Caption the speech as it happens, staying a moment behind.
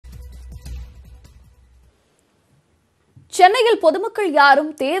சென்னையில் பொதுமக்கள்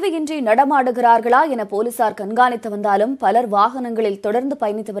யாரும் தேவையின்றி நடமாடுகிறார்களா என போலீசார் கண்காணித்து வந்தாலும் பலர் வாகனங்களில் தொடர்ந்து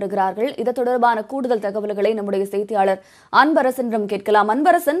பயணித்து வருகிறார்கள். இது தொடர்பான கூடுதல் தகவல்களை நம்முடைய செய்தியாளர் அன்பரசனிடம் கேட்கலாம்.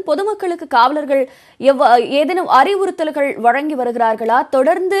 அன்பரசன், பொதுமக்களுக்கு காவலர்கள் ஏதேனும் அறிவுறுத்தல்கள் வழங்கி வருகிறார்களா?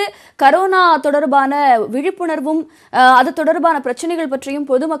 தொடர்ந்து கரோனா தொடர்பான விழிப்புணர்வும் அது தொடர்பான பிரச்சனைகள் பற்றியும்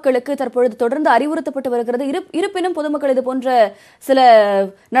பொதுமக்களுக்கு தற்பொழுது தொடர்ந்து அறிவுறுத்தப்பட்டு வருகிறது. இருப்பினும் பொதுமக்கள் இது போன்ற சில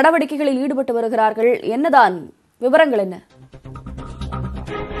நடவடிக்கைகளில் ஈடுபட்டு வருகிறார்கள். என்னதான் விவரங்கள் என்ன?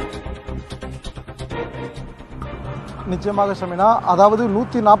 நிச்சயமாக ஷமினா, அதாவது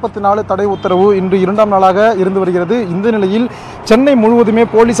 144 தடை உத்தரவு இன்று 2ஆம் நாளாக இருந்து வருகிறது. இந்த நிலையில் சென்னை முழுவதுமே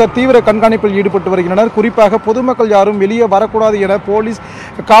போலீசார் தீவிர கண்காணிப்பில் ஈடுபட்டு வருகின்றனர். குறிப்பாக பொதுமக்கள் யாரும் வெளியே வரக்கூடாது என போலீஸ்,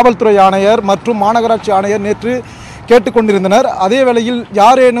 காவல்துறை ஆணையர் மற்றும் மாநகராட்சி ஆணையர் நேற்று கேட்டுக்கொண்டிருந்தனர். அதே வேளையில்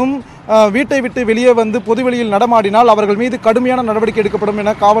யாரேனும் வீட்டை விட்டு வெளியே வந்து பொதுவெளியில் நடமாடினால் அவர்கள் மீது கடுமையான நடவடிக்கை எடுக்கப்படும்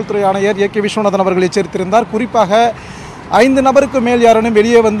என காவல்துறை ஆணையர் ஏ.கே. விஸ்வநாதன் அவர்கள் எச்சரித்திருந்தார். குறிப்பாக 5 நபருக்கு மேல் யாரேனும்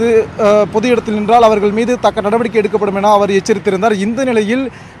வெளியே வந்து பொது இடத்தில் நின்றால் அவர்கள் மீது தக்க நடவடிக்கை எடுக்கப்படும் என அவர் எச்சரித்திருந்தார். இந்த நிலையில்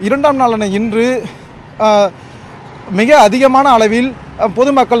 2ஆம் நாளான இன்று மிக அதிகமான அளவில்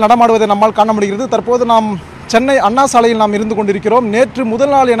பொதுமக்கள் நடமாடுவதை நம்மால் காண முடிகிறது. தற்போது நாம் சென்னை அண்ணா சாலையில் நாம் இருந்து கொண்டிருக்கிறோம். நேற்று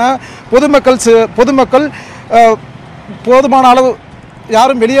முதல் நாள் என பொதுமக்கள் போதுமான அளவு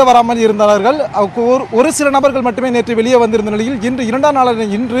யாரும் வெளியே வராமல் இருந்தார்கள். ஒரு சில நபர்கள் மட்டுமே நேற்று வெளியே வந்திருந்த நிலையில் இன்று 2ஆம் நாளான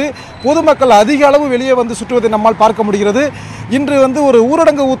இன்று பொதுமக்கள் அதிக அளவு வெளியே வந்து சுற்றுவதை நம்மால் பார்க்க முடிகிறது. இன்று ஒரு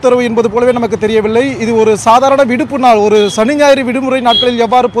ஊரடங்கு உத்தரவு என்பது போலவே நமக்கு தெரியவில்லை. இது ஒரு சாதாரண விடுப்பு நாள். ஒரு சனி ஞாயிறு விடுமுறை நாட்களில்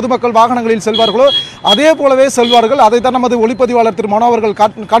எவ்வாறு பொதுமக்கள் வாகனங்களில் செல்வார்களோ அதே போலவே செல்வார்கள். அதை தான் நமது ஒளிப்பதிவாளர் திரு மனோ அவர்கள்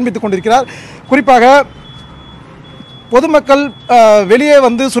காண்பித்துக் கொண்டிருக்கிறார். குறிப்பாக பொதுமக்கள் வெளியே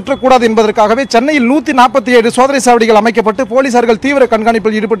வந்து சுற்றக்கூடாது என்பதற்காகவே சென்னையில் 147 சோதனை சாவடிகள் அமைக்கப்பட்டு போலீசார்கள் தீவிர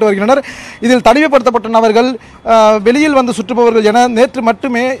கண்காணிப்பில் ஈடுபட்டு வருகின்றனர். இதில் தனிமைப்படுத்தப்பட்ட நபர்கள், வெளியில் வந்து சுற்றுபவர்கள் என நேற்று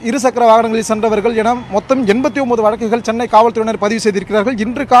மட்டுமே இருசக்கர வாகனங்களில் சென்றவர்கள் என மொத்தம் 89 வழக்குகள் சென்னை காவல்துறையினர் பதிவு செய்திருக்கிறார்கள்.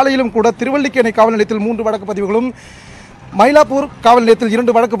 இன்று காலையிலும் கூட திருவல்லிக்கேணி காவல் நிலையத்தில் 3 வழக்கு பதிவுகளும், மயிலாப்பூர் காவல் நிலையத்தில்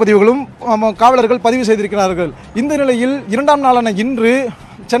 2 வழக்கு பதிவுகளும் காவலர்கள் பதிவு செய்திருக்கிறார்கள். இந்த நிலையில் 2ஆம் நாளான இன்று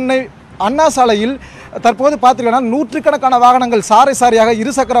சென்னை அண்ணா சாலையில் தற்போது பார்த்தீங்கன்னா நூற்றுக்கணக்கான வாகனங்கள் சாறை சாரியாக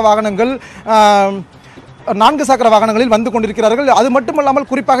இருசக்கர வாகனங்கள், 4 சக்கர வாகனங்களில் வந்து கொண்டிருக்கிறார்கள். அது மட்டுமல்லாமல்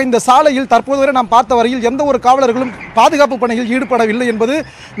குறிப்பாக இந்த சாலையில் தற்போது வரை நாம் பார்த்த வரையில் எந்த ஒரு காவலர்களும் பாதுகாப்பு பணியில் ஈடுபடவில்லை என்பது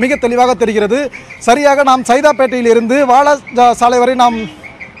மிக தெளிவாக தெரிகிறது. சரியாக நாம் சைதாப்பேட்டையிலிருந்து வாழா சாலை வரை நாம்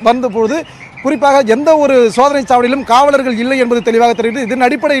வந்தபோது குறிப்பாக எந்த ஒரு சோதனை சாவடியிலும் காவலர்கள் இல்லை என்பது தெளிவாக தெரிகிறது. இதன்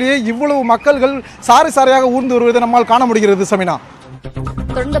அடிப்படையிலேயே இவ்வளவு மக்கள்கள் சாறை சாறையாக ஊர்ந்து வருவதை நம்மால் காண முடிகிறது. சமினா,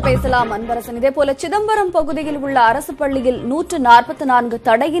 தொடர்ந்து பேசலாம் அன்பரசன். இதேபோல சிதம்பரம் பகுதியில் உள்ள அரசு பள்ளியில் 144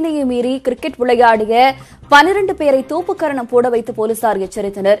 தடையினையை மீறி கிரிக்கெட் விளையாடிய 12 பேரை தூப்புக்கரணம் போட வைத்து போலீசார்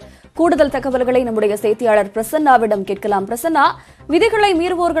எச்சரித்தனர். கூடுதல் தகவல்களை நம்முடைய செய்தியாளர் பிரசன்னாவிடம் கேட்கலாம். பிரசன்னா, விதிகளை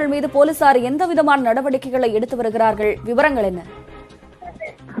மீறுவோர்கள் மீது போலீசார் எந்த விதமான நடவடிக்கைகளை எடுத்து வருகிறார்கள்? விவரங்கள் என்ன?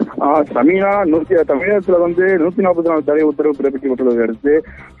 தமிழ்நாட்டுல 144 தடை உத்தரவு பிறப்பிக்கப்பட்டுள்ளதை அடுத்து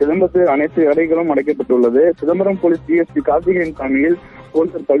சிதம்பரத்தில் அனைத்து கடைகளும் அடைக்கப்பட்டுள்ளது. சிதம்பரம் போலீஸ் டிஎஸ்பி கார்த்திகேயன் தலைமையில்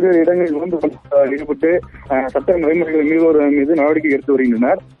போலீசார் பல்வேறு இடங்களில் ஈடுபட்டு சட்ட நடைமுறைகள் மீறுவோர் மீது நடவடிக்கை எடுத்து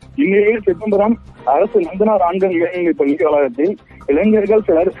வருகின்றனர். இந்நிலையில் சிதம்பரம் அரசு நந்தனார் ஆண்கள் மேல்நிலைப் பள்ளி வளாகத்தில் இளைஞர்கள்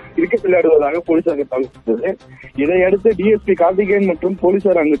சிலர் கிரிக்கெட் விளையாடுவதாக போலீசாருக்கு தகவல். இதையடுத்து டிஎஸ்பி கார்த்திகேயன் மற்றும்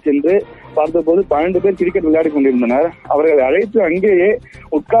போலீசார் அங்கு சென்று பார்த்தபோது 12 பேர் கிரிக்கெட் விளையாடி கொண்டிருந்தனர். அவர்களை அழைத்து அங்கேயே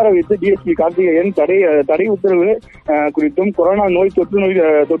உட்கார வைத்து டிஎஸ்பி கார்த்திகேயன் தடை உத்தரவு குறித்தும் கொரோனா நோய் தொற்று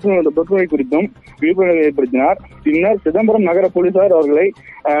நோய் குறித்தும் விழிப்புணர்வு ஏற்படுத்தினார். பின்னர் சிதம்பரம் நகர போலீசார் அவர்களை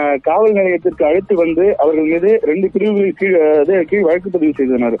காவல் நிலையத்திற்கு அழைத்து வந்து அவர்கள் மீது 2 பிரிவுகளின் கீழ் வழக்கு பதிவு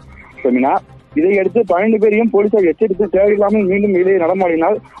செய்தனர். இதையடுத்து 12 பேரையும் போலீசார் எச்சரித்து தேவையில்லாமல் மீண்டும் இடையே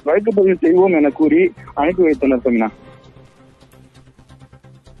நடமாடினால் வழக்கு பதிவு செய்வோம் என கூறி அனுப்பி வைத்தனர். சமினா,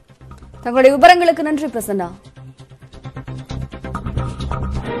 தங்களுடைய விவரங்களுக்கு நன்றி பிரசன்னா.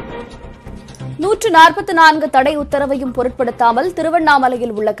 144 தடை உத்தரவையும் பொருட்படுத்தாமல்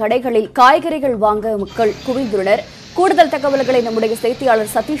திருவண்ணாமலையில் உள்ள கடைகளில் காய்கறிகள் வாங்க மக்கள் குவிந்துள்ளனர். கூடுதல் தகவல்களை நம்முடைய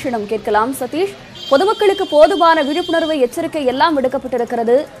செய்தியாளர் சதீஷிடம் கேட்கலாம். சதீஷ், பொதுமக்களுக்கு போதுமான விழிப்புணர்வு எச்சரிக்கை எல்லாம்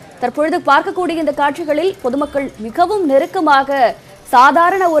விடுக்கப்பட்டிருக்கிறது. தற்பொழுது பார்க்கக்கூடிய இந்த காட்சிகளில் பொதுமக்கள் மிகவும் நெருக்கமாக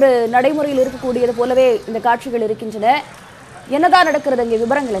சாதாரண ஒரு நடைமுறையில் இருக்கக்கூடியது போலவே இந்த காட்சிகள் இருக்கின்றன. என்னதான் நடக்கிறது இங்கே?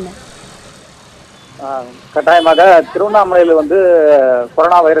 விவரங்கள் என்ன? கட்டாயமாக திருவண்ணாமலையில்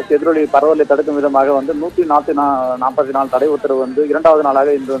கொரோனா வைரஸ் எதிரொலி பரவலை தடுக்கும் விதமாக 144 தடை உத்தரவு 2வது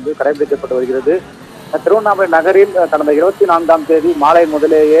நாளாக இன்று கடைபிடிக்கப்பட்டு வருகிறது. திருவண்ணாமலை நகரில் கடந்த 24ஆம் தேதி மாலை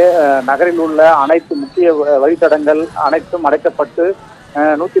முதலேயே நகரில் உள்ள அனைத்து முக்கிய வழித்தடங்கள் அனைத்தும் அடைக்கப்பட்டு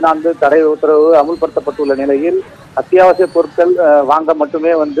 104 தடை உத்தரவு அமுல்படுத்தப்பட்டுள்ள நிலையில் அத்தியாவசிய பொருட்கள் வாங்க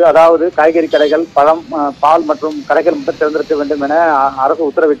மட்டுமே அதாவது காய்கறி கடைகள், பழம், பால் மற்றும் கடைகள் மட்டும் திறந்திருக்க வேண்டும் என அரசு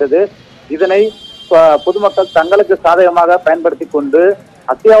உத்தரவிட்டது. இதனை பொதுமக்கள் தங்களுக்கு சாதகமாக பயன்படுத்தி கொண்டு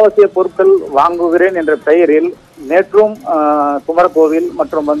அத்தியாவசிய பொருட்கள் வாங்குகிறேன் என்ற பெயரில் நேற்றும் குமரகோவில்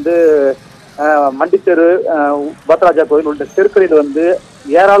மற்றும் மண்டித்தெரு, பத்ராஜா கோவில் உள்ளிட்ட தெருக்களில்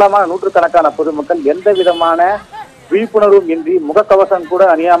ஏராளமான நூற்றுக்கணக்கான பொதுமக்கள் எந்த விதமான விழிப்புணர்வும் இன்றி முகக்கவசம் கூட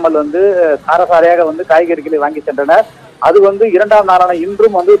அணியாமல் சாரசாரையாக காய்கறிகளை வாங்கி சென்றனர். அது இரண்டாம் நாளான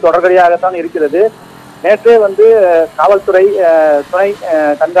இன்றும் தொடர்கடியாகத்தான் இருக்கிறது. நேற்றே காவல்துறை துணை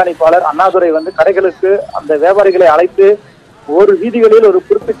கண்காணிப்பாளர் அண்ணாதுரை கடைகளுக்கு அந்த வியாபாரிகளை அழைத்து ஒரு வீதிகளில் ஒரு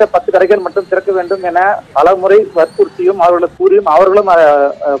குறிப்பிட்ட 10 கடைகள் மட்டும் திறக்க வேண்டும் என பல முறை வற்புறுத்தியும் அவர்களுக்கு கூறியும் அவர்களும்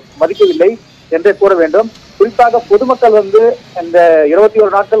மதிக்கவில்லை என்றே கூற வேண்டும். குறிப்பாக பொதுமக்கள் இந்த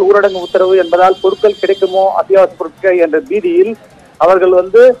 21 நாட்கள் ஊரடங்கு உத்தரவு என்பதால் பொருட்கள் கிடைக்குமோ அத்தியாவசிய பொருட்கள் என்ற பீதியில் அவர்கள்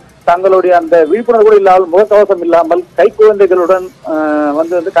தங்களுடைய அந்த விழிப்புணர்வு கூட இல்லாமல் முகக்கவசம் இல்லாமல் கை குழந்தைகளுடன்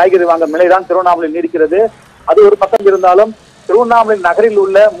காய்கறி வாங்கும் நிலைதான் திருவண்ணாமலையில் நீடிக்கிறது. அது ஒரு பக்கம் இருந்தாலும் திருவண்ணாமலை நகரில்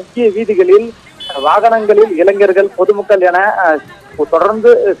உள்ள முக்கிய வீதிகளில் வாகனங்களில் இளைஞர்கள் பொதுமக்கள் என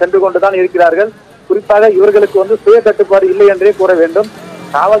தொடர்ந்து சென்று கொண்டுதான் இருக்கிறார்கள். குறிப்பாக இவர்களுக்கு சுய கட்டுப்பாடு இல்லை என்றே கூற வேண்டும்.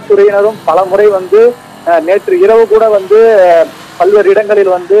 காவல்துறையினரும் பல முறை நேற்று இரவு கூட பல்வேறு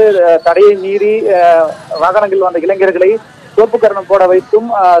இடங்களில் தடையை மீறி வாகனங்களில் வந்த இளைஞர்களை சோப்பு கரணம் போட வைத்தும்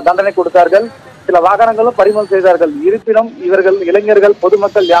தண்டனை கொடுத்தார்கள். சில வாகனங்களும் பறிமுதல் செய்தார்கள். இருப்பினும் இவர்கள் இளைஞர்கள்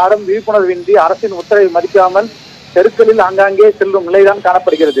பொதுமக்கள் யாரும் விழிப்புணர்வின்றி அரசின் உத்தரவை மதிக்காமல் தெருக்களில் ஆங்காங்கே செல்லும் நிலைதான்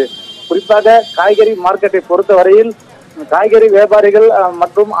காணப்படுகிறது. குறிப்பாக காய்கறி மார்க்கெட்டை பொறுத்த வரையில் காய்கறி வியாபாரிகள்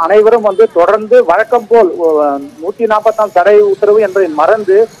மற்றும் அனைவரும் தொடர்ந்து வழக்கம் போல் 144 தடை உத்தரவு என்பதை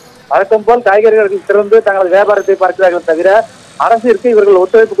மறந்து வழக்கம் போல் காய்கறிகள் திறந்து தங்களது வியாபாரத்தை பார்க்கிறார்கள் தவிர அரசிற்கு இவர்கள்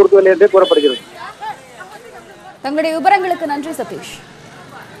ஒத்துழைப்பு கொடுக்கவில்லை என்றே கூறப்படுகிறது. தங்களுடைய விவரங்களுக்கு நன்றி சதீஷ்.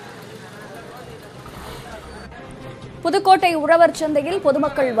 புதுக்கோட்டை உழவர் சந்தையில்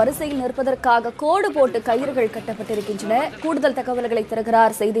பொதுமக்கள் வரிசையில் நிற்பதற்காக கோடு போட்டு கயிறுகள் கட்டப்பட்டிருக்கின்றன. கூடுதல் தகவல்களை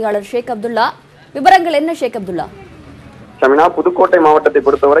தருகிறார் செய்தியாளர் ஷேக் அப்துல்லா. விவரங்கள் என்ன ஷேக் அப்துல்லா? ஷமினா, புதுக்கோட்டை மாவட்டத்தை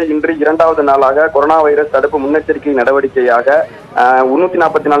பொறுத்தவரை இன்று 2வது நாளாக கொரோனா வைரஸ் தடுப்பு முன்னெச்சரிக்கை நடவடிக்கையாக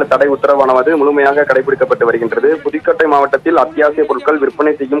 344 தடை உத்தரவானது முழுமையாக கடைபிடிக்கப்பட்டு வருகின்றது. புதுக்கோட்டை மாவட்டத்தில் அத்தியாவசிய பொருட்கள்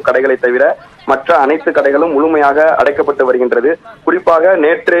விற்பனை செய்யும் கடைகளை தவிர மற்ற அனைத்து கடைகளும் முழுமையாக அடைக்கப்பட்டு வருகின்றது. குறிப்பாக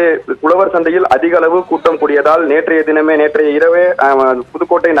நேற்று உழவர் சந்தையில் அதிக அளவு கூட்டம் கூடியதால் நேற்றைய இரவே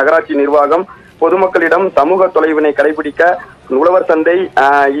புதுக்கோட்டை நகராட்சி நிர்வாகம் பொதுமக்களிடம் சமூக தொலைவினை கடைபிடிக்க உழவர் சந்தை,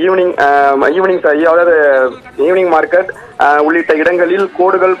 ஈவினிங் மார்க்கெட் உள்ளிட்ட இடங்களில்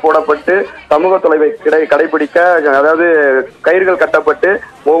கோடுகள் போடப்பட்டு சமூக தொலைவை கடைபிடிக்க, அதாவது கயிறுகள் கட்டப்பட்டு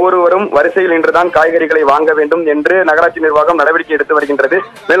ஒவ்வொருவரும் வரிசையில் நின்றுதான் காய்கறிகளை வாங்க வேண்டும் என்று நகராட்சி நிர்வாகம் நடவடிக்கை எடுத்து வருகின்றது.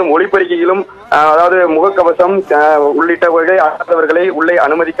 மேலும் ஒளிப்பெருக்கியிலும் அதாவது முகக்கவசம் உள்ளிட்டவர்களை ஆதரவர்களை உள்ளே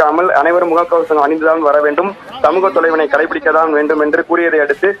அனுமதிக்காமல் அனைவரும் முகக்கவசம் அணிந்துதான் வர வேண்டும், சமூக தொலைவினை கடைபிடிக்கத்தான் வேண்டும் என்று கூறியதை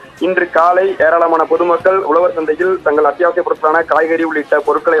அடுத்து இன்று காலை ஏராளமான பொதுமக்கள் உழவர் சந்தையில் தங்கள் அத்தியாவசிய பொருட்களான காய்கறி உள்ளிட்ட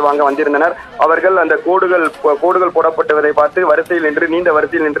பொருட்களை வாங்க வந்திருந்தனர். அவர்கள் அந்த கோடுகள் போடப்பட்டதை பார்த்து நீண்ட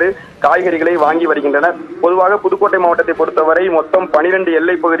வரிசையில் நின்று காய்கறிகளை வாங்கி வருகின்றனர். பொதுவாக புதுக்கோட்டை மாவட்டத்தை பொறுத்தவரை மொத்தம் 12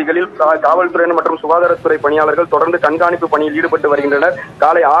 எல்லை பகுதிகளில் காவல்துறையினர் மற்றும் சுகாதாரத்துறை பணியாளர்கள் தொடர்ந்து கண்காணிப்பு பணியில் ஈடுபட்டு வருகின்றனர்.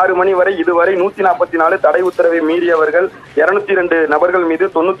 காலை 6 மணி வரை இதுவரை 144 தடை உத்தரவை மீறியவர்கள் 202 நபர்கள் மீது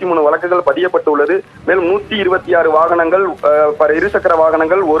 93 வழக்குகள் பதியப்பட்டுள்ளது. மேலும் 126 வாகனங்கள், இருசக்கர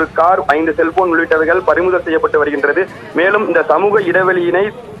வாகனங்கள், ஒரு கார், 5 செல்போன் உள்ளிட்டவைகள் பறிமுதல் செய்யப்பட்டு வருகின்றது. மேலும் இந்த சமூக இடைவெளியினை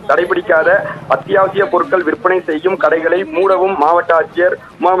கடைபிடிக்காத அத்தியாவசிய பொருட்கள் விற்பனை செய்யும் கடைகளை மூடவும் மாவட்ட ஆட்சியர்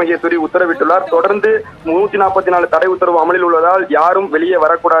உமா மகேஸ்வரி உத்தரவிட்டுள்ளார். தொடர்ந்து 144 தடை உத்தரவு அமலில் உள்ளதால் யாரும் வெளியே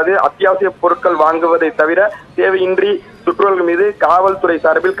வரக்கூடாது, அத்தியாவசிய பொருட்கள் வாங்குவதை தவிர தேவையின்றி சுற்றுலர்கள் மீது காவல்துறை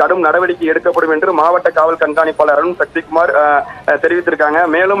சார்பில் கடும் நடவடிக்கை எடுக்கப்படும் என்று மாவட்ட காவல் கண்காணிப்பாளர் அருண் சக்திகுமார் தெரிவித்திருக்காங்க.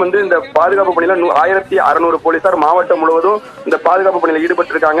 மேலும் இந்த பாதுகாப்பு பணியில 1600 போலீசார் மாவட்டம் முழுவதும் இந்த பாதுகாப்பு பணியில்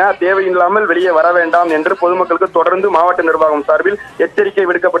ஈடுபட்டிருக்காங்க. தேவையில்லாமல் வெளியே வர வேண்டாம் என்று பொதுமக்களுக்கு தொடர்ந்து மாவட்ட நிர்வாகம் சார்பில் எச்சரிக்கை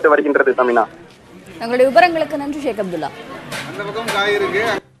விடுக்கப்பட்டு வருகின்றது. தமிழா, தங்களுடைய விவரங்களுக்கு நன்றி ஷேக் அப்துல்லா.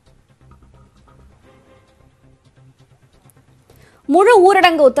 முழு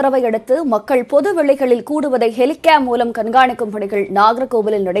ஊரடங்கு உத்தரவை அடுத்து மக்கள் பொது வெளிகளில் கூடுவதை ஹெலிகாம் மூலம் கண்காணிக்கும் பணிகள்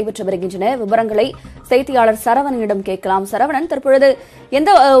நாகர்கோவிலில் நடைபெற்று வருகின்றன. விவரங்களை செய்தியாளர் சரவணனிடம் கேட்கலாம். சரவணன், தற்பொழுது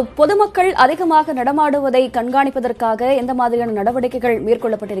எந்த பொதுமக்கள் அதிகமாக நடமாடுவதை கண்காணிப்பதற்காக எந்த மாதிரியான நடவடிக்கைகள்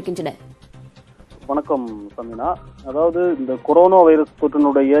மேற்கொள்ளப்பட்டிருக்கின்றன? வணக்கம் சமினா. அதாவது இந்த கொரோனா வைரஸ்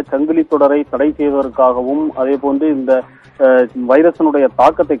தொற்றினுடைய சங்கிலி தொடரை தடை செய்வதற்காகவும் அதே போன்று இந்த வைரஸினுடைய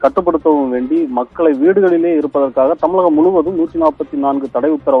தாக்கத்தை கட்டுப்படுத்தவும் வேண்டி மக்களை வீடுகளிலே இருப்பதற்காக தமிழகம் முழுவதும் 144 தடை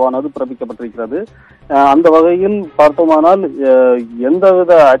உத்தரவானது பிறப்பிக்கப்பட்டிருக்கிறது. அந்த வகையில் பார்த்தோமானால்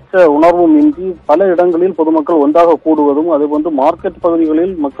எந்தவித அச்ச உணர்வும் இன்றி பல இடங்களில் பொதுமக்கள் ஒன்றாக கூடுவதும் அதே போன்று மார்க்கெட்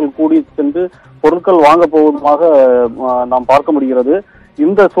பகுதிகளில் மக்கள் கூடி சென்று பொருட்கள் வாங்க போவதுமாக நாம் பார்க்க முடிகிறது.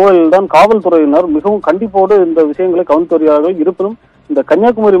 இந்த சூழலில்தான் காவல்துறையினர் மிகவும் கண்டிப்போடு இந்த விஷயங்களை கவனித்து வருகிறார்கள். இருப்பினும் இந்த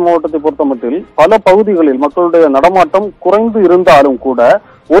கன்னியாகுமரி மாவட்டத்தை பொறுத்தமட்டில் பல பகுதிகளில் மக்களுடைய நடமாட்டம் குறைந்து இருந்தாலும் கூட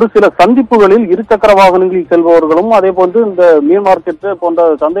ஒரு சில சந்திப்புகளில் இருசக்கர வாகனங்களில் செல்பவர்களும் அதே போன்று இந்த மீன் மார்க்கெட் போன்ற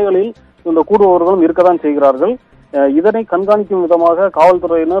சந்தைகளில் இந்த கூடுபவர்களும் இருக்கத்தான் செய்கிறார்கள். இதனை கண்காணிக்கும் விதமாக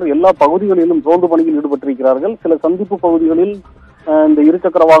காவல்துறையினர் எல்லா பகுதிகளிலும் ரோந்து பணியில் ஈடுபட்டிருக்கிறார்கள். சில சந்திப்பு பகுதிகளில் இந்த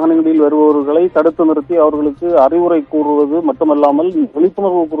இருசக்கர வாகனங்களில் வருபவர்களை தடுத்து நிறுத்தி அவர்களுக்கு அறிவுரை கூறுவது மட்டுமல்லாமல்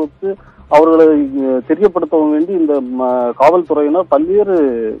விழிப்புணர்வு குறித்து அவர்களை தெரியப்படுத்தவும் வேண்டி இந்த காவல்துறையினர் பல்வேறு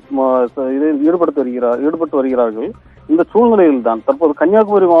ஈடுபட்டு வருகிறார்கள். இந்த சூழ்நிலையில் தான் தற்போது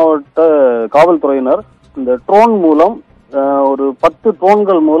கன்னியாகுமரி மாவட்ட காவல்துறையினர் இந்த ட்ரோன் மூலம் ஒரு 10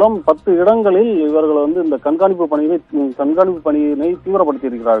 ட்ரோன்கள் மூலம் 10 இடங்களில் இவர்கள் இந்த கண்காணிப்பு பணியினை தீவிரப்படுத்தி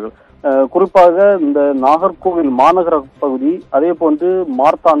இருக்கிறார்கள். குறிப்பாக இந்த நாகர்கோவில் மாநகர பகுதி, அதே போன்று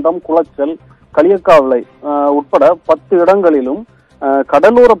மார்த்தாண்டம், குளச்சல், களியக்காவிளை உட்பட 10 இடங்களிலும்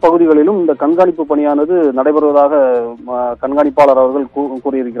கடலோர பகுதிகளிலும் இந்த கண்காணிப்பு பணியானது நடைபெறுவதாக கண்காணிப்பாளர் அவர்கள்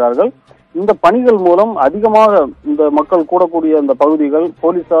கூறியிருக்கிறார்கள். இந்த பணிகள் மூலம் அதிகமாக இந்த மக்கள் கூடக்கூடிய அந்த பகுதிகள்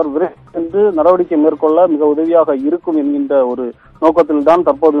போலீசார் விரைந்து நடவடிக்கை மேற்கொள்ள மிக உதவியாக இருக்கும் என்கின்ற ஒரு நோக்கத்தில் தான்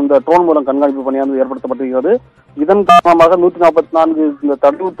தற்போது இந்த ட்ரோன் மூலம் கண்காணிப்பு பணியானது ஏற்படுத்தப்பட்டிருக்கிறது. இதன் காரணமாக 144 இந்த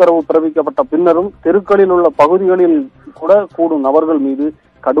தடை உத்தரவு பிறப்பிக்கப்பட்ட பின்னரும் தெருக்களில் உள்ள பகுதிகளில் கூட கூடும் நபர்கள் மீது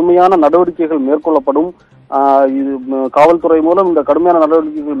கடுமையான நடவடிக்கைகள் மேற்கொள்ளப்படும். இது காவல்துறை மூலம் இந்த கடுமையான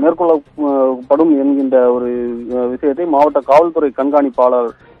நடவடிக்கைகள் மேற்கொள்ளப்படும் என்கின்ற ஒரு விஷயத்தை மாவட்ட காவல்துறை கண்காணிப்பாளர்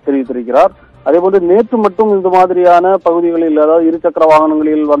தெரிவித்திருக்கிறார். அதே போன்று நேற்று மட்டும் இந்த மாதிரியான பகுதிகளில், அதாவது இருசக்கர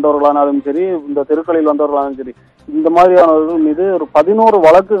வாகனங்களில் வந்தவர்களானாலும் சரி, இந்த தெருக்களில் வந்தவர்களானாலும் சரி, இந்த மாதிரியானவர்கள் மீது ஒரு 11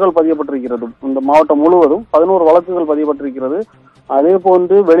 வழக்குகள் பதியப்பட்டிருக்கிறது. இந்த மாவட்டம் முழுவதும் 11 வழக்குகள் பதியப்பட்டிருக்கிறது. அதே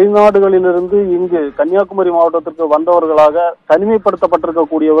போன்று வெளிநாடுகளிலிருந்து இங்கு கன்னியாகுமரி மாவட்டத்திற்கு வந்தவர்களாக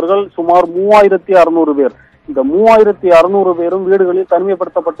தனிமைப்படுத்தப்பட்டிருக்கக்கூடியவர்கள் சுமார் 3600 பேர். இந்த 3600 பேரும் வீடுகளில்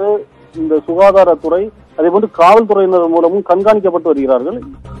தனிமைப்படுத்தப்பட்டு இந்த சுகாதாரத்துறை அதே போன்று காவல்துறையினர் மூலமும் கண்காணிக்கப்பட்டு வருகிறார்கள்.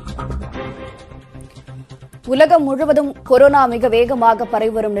 உலகம் முழுவதும் கொரோனா மிக வேகமாக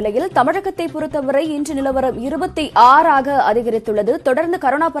பரவி வரும் நிலையில் தமிழகத்தை பொறுத்தவரை இன்று நிலவரம் 26 அதிகரித்துள்ளது. தொடர்ந்து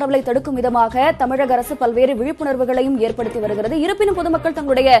கரோனா பரவலை தடுக்கும் விதமாக தமிழக அரசு பல்வேறு விழிப்புணர்வுகளையும் ஏற்படுத்தி வருகிறது. இருப்பினும் பொதுமக்கள்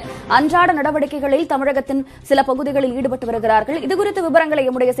தங்களுடைய அன்றாட நடவடிக்கைகளில் தமிழகத்தின் சில பகுதிகளில் ஈடுபட்டு வருகிறார்கள். இதுகுறித்த விவரங்களை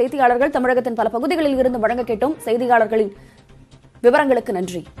எம்முடைய செய்தியாளர்கள் தமிழகத்தின் பல பகுதிகளில் இருந்து வழங்க கேட்டோம். செய்தியாளர்களின் விவரங்களுக்கு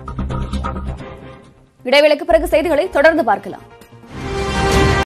நன்றி. இடைவேளைக்கு பிறகு செய்திகளை தொடர்ந்து பார்க்கலாம்.